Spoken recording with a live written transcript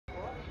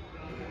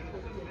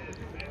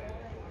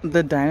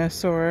the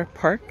Dinosaur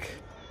Park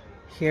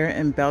here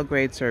in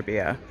Belgrade,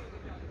 Serbia.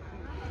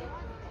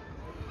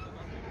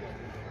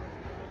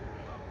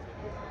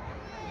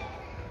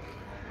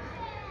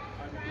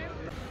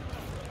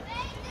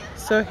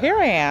 So here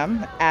I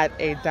am at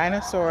a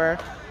dinosaur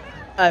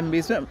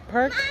amusement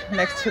park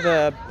next to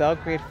the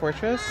Belgrade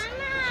Fortress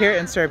here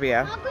in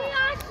Serbia.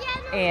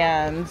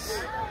 And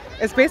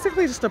it's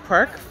basically just a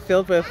park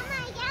filled with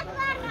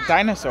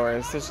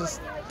dinosaurs. There's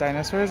just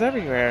dinosaurs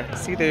everywhere.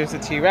 See, there's a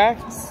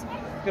T-Rex.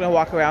 I'm gonna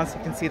walk around so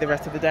you can see the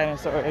rest of the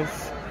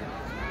dinosaurs.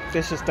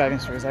 There's just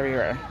dinosaurs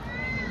everywhere.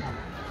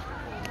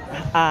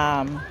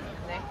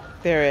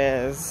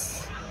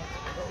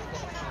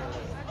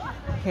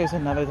 Here's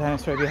another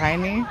dinosaur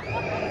behind me.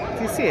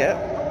 Do you see it?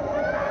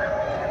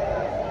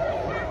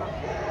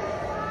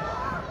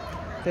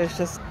 There's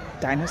just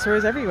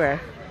dinosaurs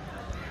everywhere.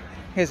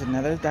 Here's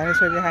another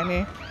dinosaur behind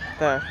me.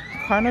 The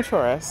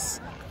Carnotaurus.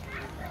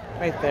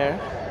 Right there.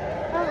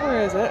 Oh,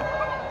 where is it?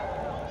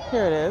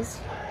 Here it is.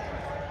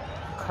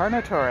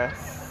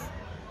 Carnotaurus.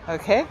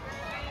 Okay.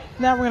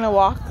 Now we're gonna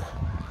walk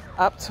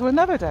up to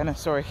another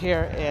dinosaur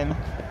here in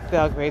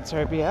Belgrade,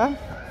 Serbia.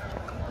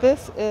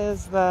 This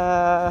is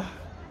the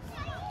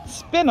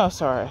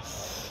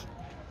Spinosaurus.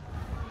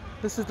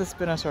 This is the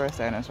Spinosaurus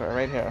dinosaur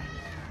right here.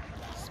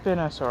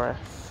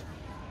 Spinosaurus.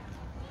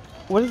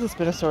 What does the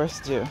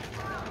Spinosaurus do?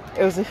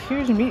 It was a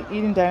huge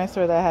meat-eating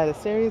dinosaur that had a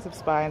series of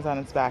spines on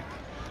its back.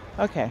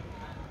 Okay.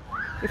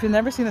 If you've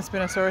never seen a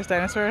Spinosaurus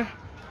dinosaur,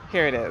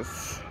 here it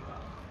is.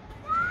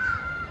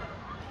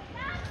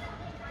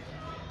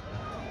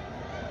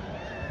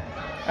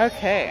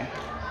 Okay.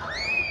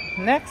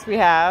 Next we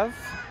have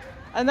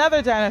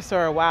another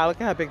dinosaur. Wow, look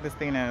at how big this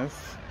thing is.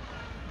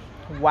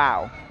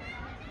 Wow.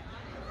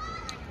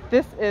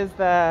 This is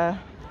the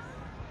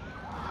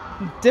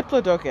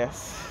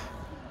Diplodocus.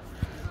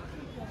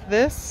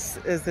 This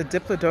is the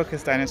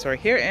Diplodocus dinosaur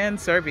here in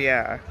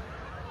Serbia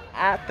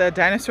at the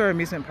Dinosaur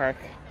Amusement Park.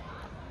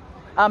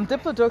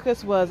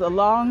 Diplodocus was a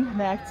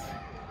long-necked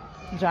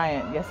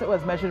giant. Yes, it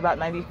was, measured about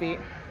 90 feet.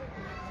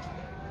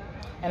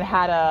 And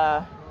had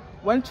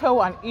one toe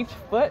on each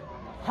foot,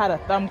 had a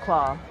thumb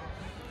claw.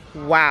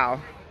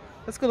 Wow.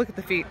 Let's go look at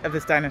the feet of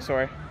this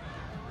dinosaur.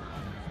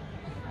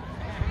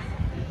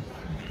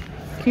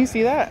 Can you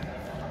see that?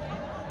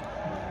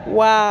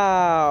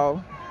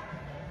 Wow.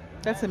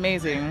 That's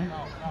amazing.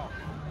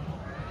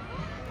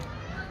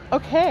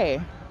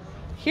 Okay.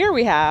 Here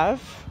we have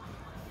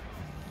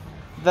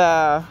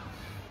the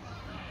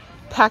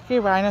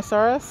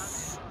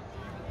Pachyrhinosaurus.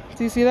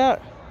 Do you see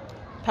that?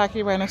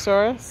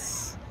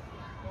 Pachyrhinosaurus.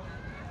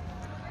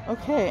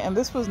 Okay, and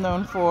this was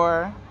known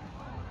for...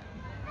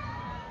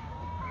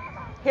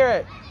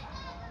 Here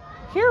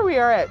we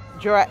are at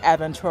Jura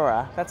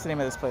Aventura. That's the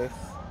name of this place.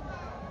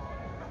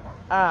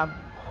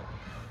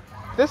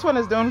 This one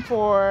is known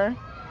for,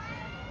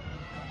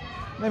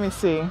 let me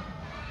see. It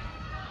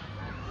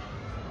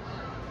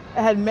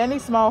had many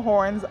small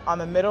horns on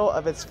the middle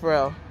of its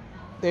frill.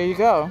 There you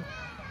go.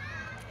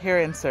 Here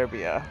in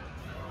Serbia.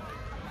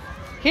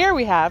 Here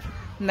we have,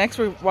 next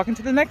we're walking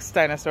to the next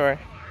dinosaur.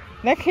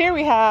 Next here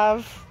we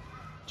have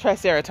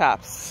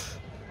Triceratops.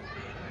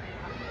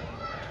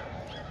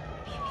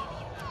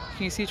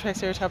 Can you see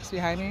Triceratops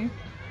behind me?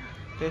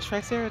 There's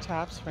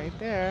Triceratops right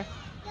there.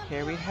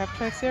 Here we have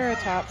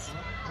Triceratops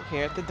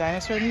here at the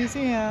Dinosaur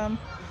Museum,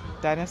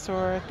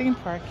 Dinosaur Theme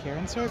Park here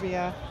in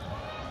Serbia.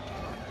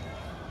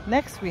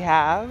 Next we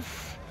have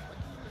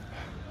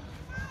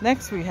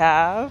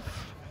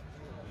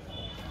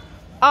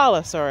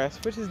Allosaurus,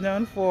 which is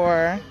known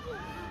for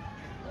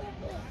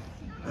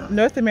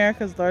North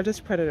America's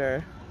largest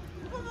predator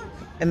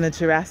in the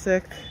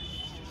Jurassic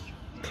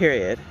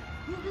period.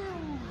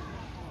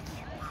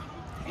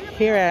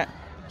 Here at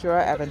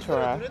Jura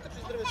Aventura.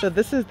 So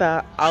this is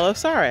the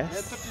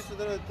Allosaurus.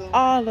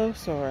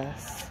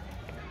 Allosaurus.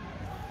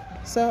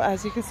 So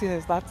as you can see,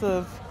 there's lots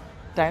of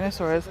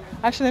dinosaurs.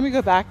 Actually, let me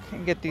go back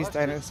and get these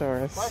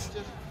dinosaurs.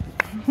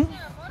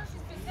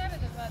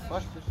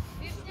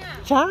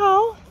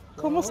 Ciao.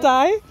 ¿Cómo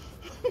stai?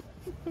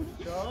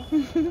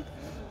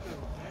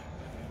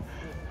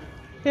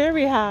 Here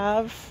we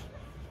have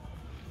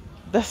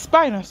the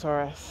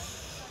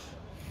Spinosaurus.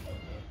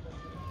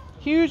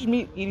 Huge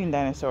meat-eating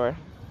dinosaur.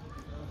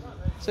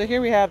 So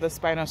here we have the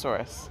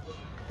Spinosaurus.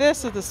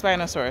 This is the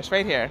Spinosaurus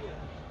right here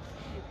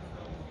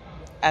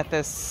at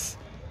this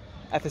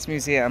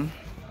museum.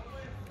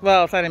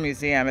 Well, it's not a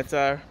museum. It's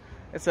a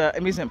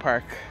amusement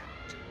park.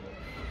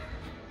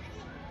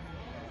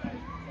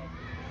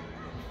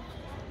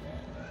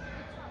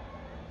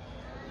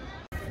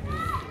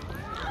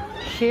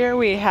 Here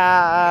we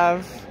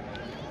have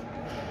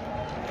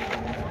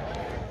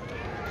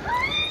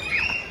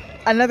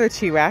another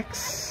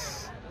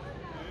T-Rex.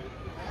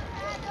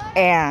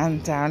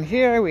 And down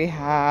here we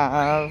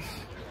have,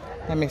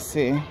 let me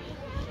see.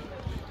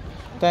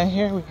 Down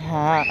here we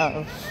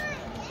have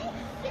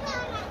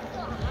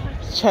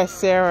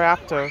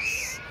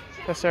Triceratops.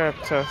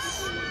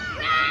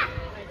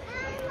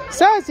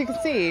 So as you can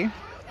see,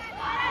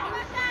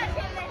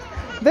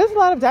 there's a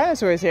lot of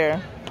dinosaurs here.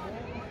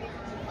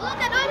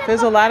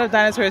 There's a lot of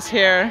dinosaurs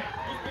here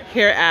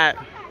at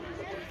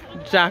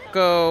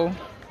Jacko,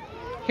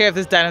 here at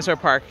this dinosaur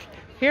park,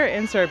 here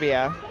in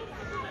Serbia.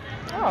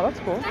 Oh, that's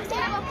cool.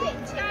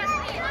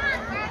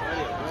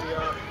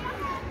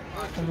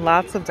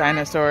 Lots of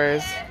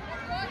dinosaurs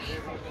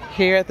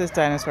here at this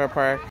dinosaur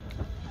park.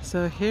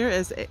 So here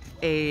is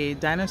a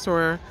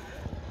dinosaur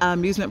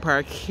amusement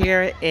park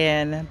here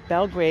in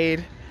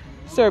Belgrade,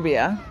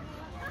 Serbia.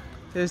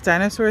 There's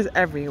dinosaurs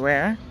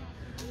everywhere.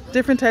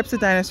 Different types of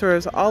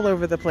dinosaurs all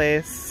over the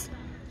place.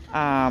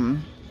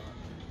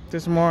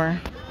 There's more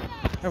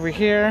over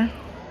here.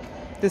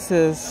 This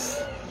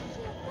is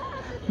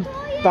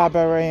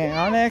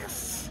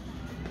Barbarionics.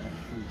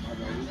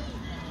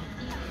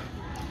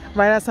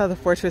 Right outside the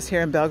fortress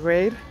here in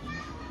Belgrade.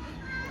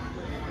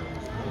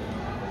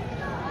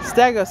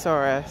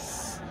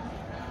 Stegosaurus.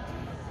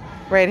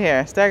 Right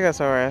here,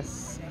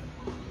 Stegosaurus.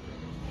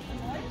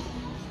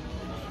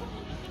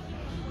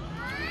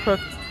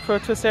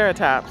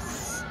 Protoceratops.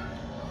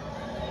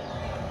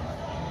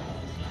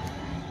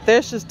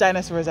 There's just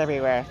dinosaurs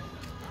everywhere.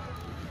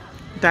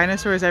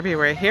 Dinosaurs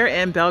everywhere here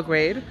in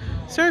Belgrade,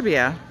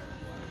 Serbia.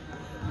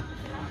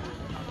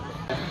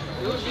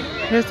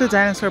 Here's the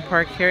dinosaur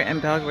park here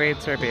in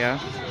Belgrade, Serbia.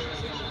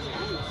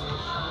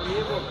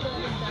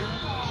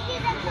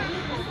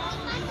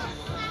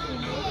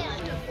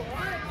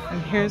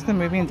 And here's the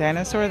moving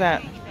dinosaur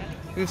that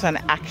moves on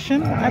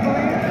action, I believe.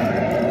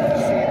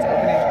 Let's see, it's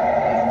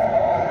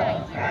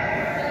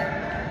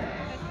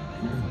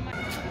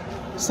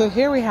opening. So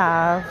here we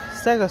have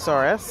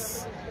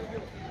Stegosaurus,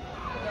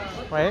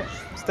 right?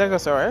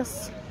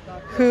 Stegosaurus,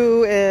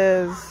 who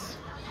is,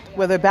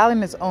 well, they're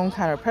battling its own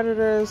kind of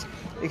predators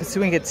because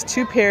he gets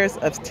 2 pairs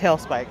of tail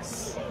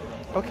spikes.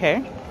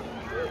 Okay,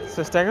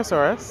 so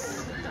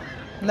Stegosaurus.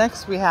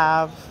 Next we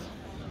have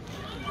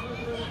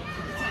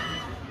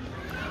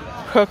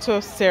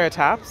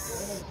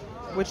Protoceratops,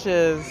 which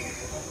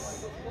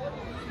is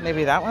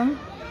maybe that one.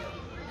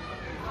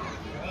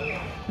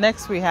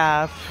 Next we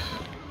have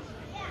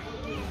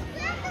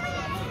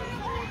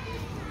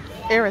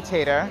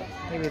Irritator,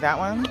 maybe that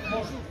one.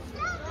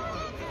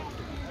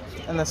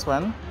 And this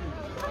one.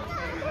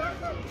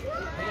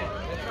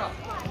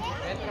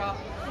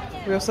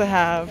 We also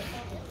have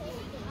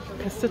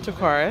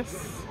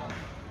Castichosaurus.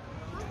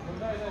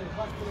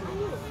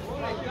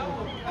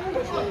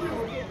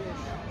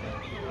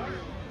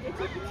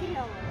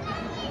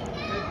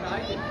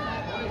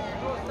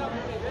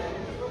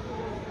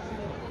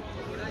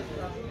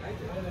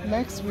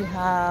 Next we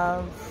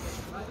have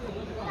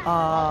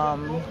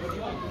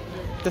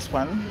this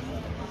one,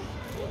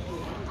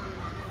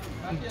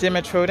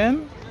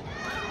 Dimetrodon,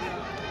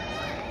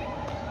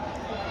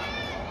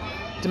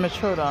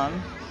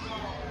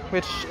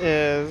 which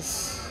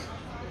is,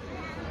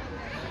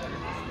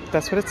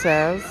 that's what it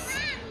says,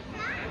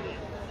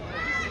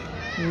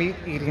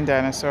 meat-eating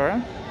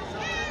dinosaur,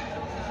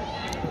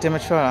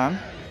 Dimetrodon.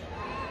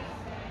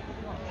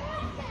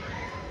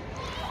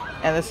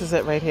 And this is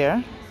it right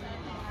here,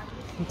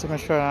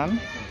 Dimetrodon.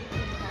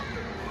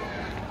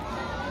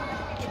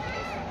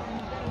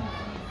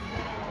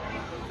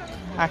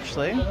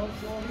 Actually,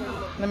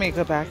 let me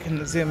go back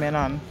and zoom in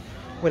on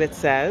what it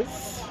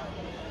says.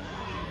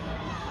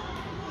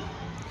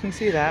 Can you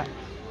see that?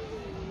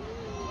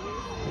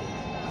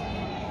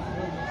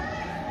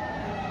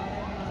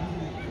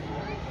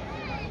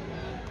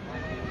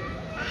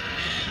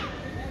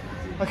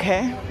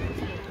 Okay.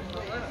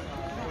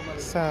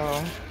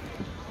 So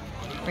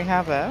we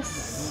have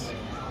this.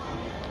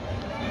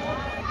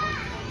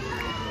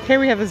 Here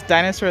we have this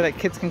dinosaur that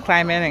kids can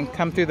climb in and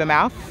come through the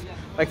mouth,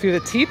 like through the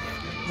teeth.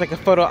 It's like a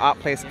photo op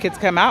place. Kids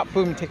come out,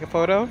 boom, you take a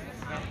photo.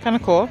 Kind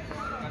of cool.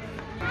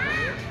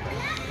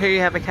 Here you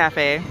have a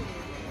cafe.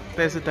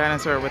 There's a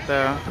dinosaur with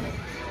the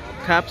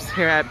cups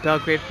here at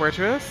Belgrade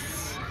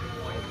Fortress.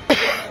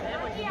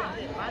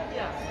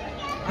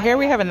 Here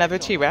we have another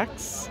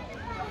T-Rex.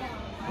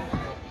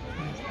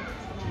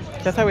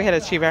 I thought we had a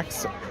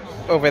T-Rex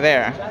over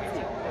there,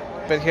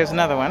 but here's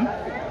another one.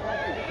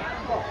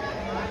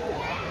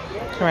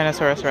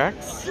 Tyrannosaurus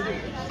Rex.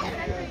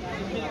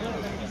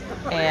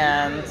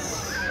 And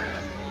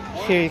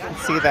here you can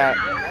see that.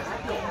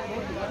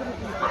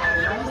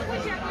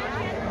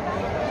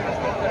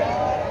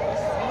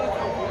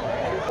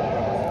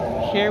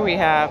 Here we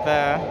have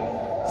a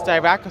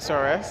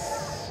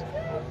Styracosaurus.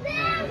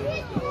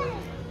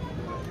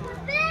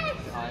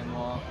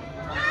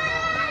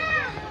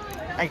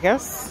 I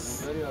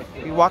guess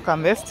you walk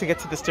on this to get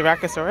to the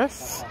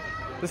Styracosaurus.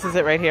 This is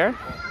it right here.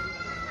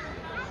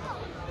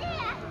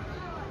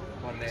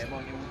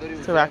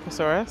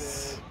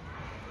 Styracosaurus.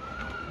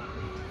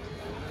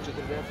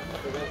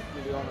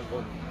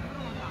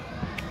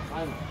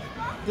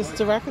 The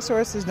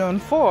Styracosaurus is known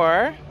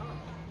for,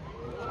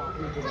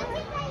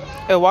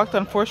 it walked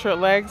on 4 short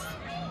legs,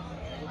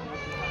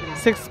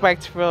 6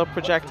 spiked frill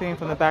projecting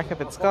from the back of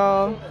its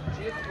skull.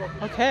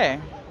 Okay.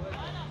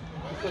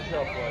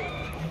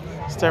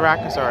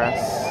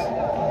 Styracosaurus.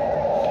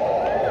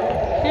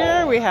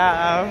 Here we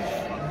have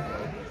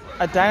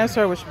a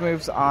dinosaur which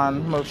moves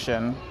on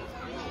motion.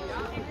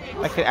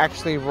 Like it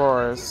actually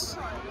roars.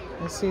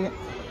 You see it?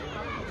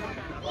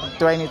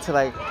 Do I need to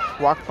like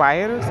walk by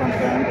it or something?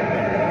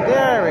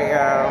 There we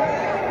go.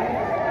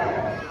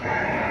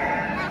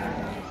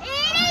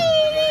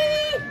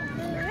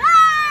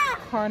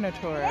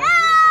 Carnotaurus.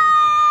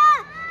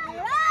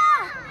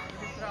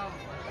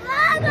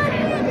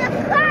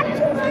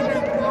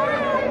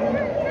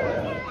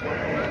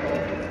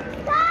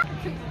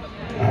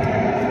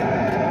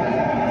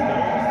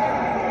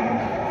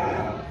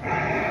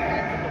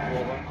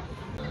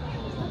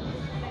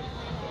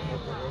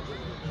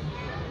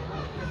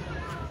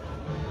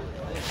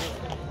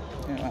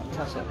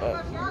 Touch it, but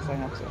I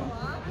have to.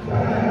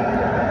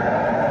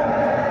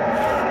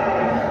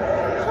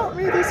 Help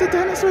me! There's a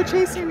dinosaur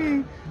chasing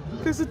me!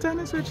 There's a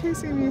dinosaur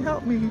chasing me!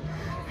 Help me!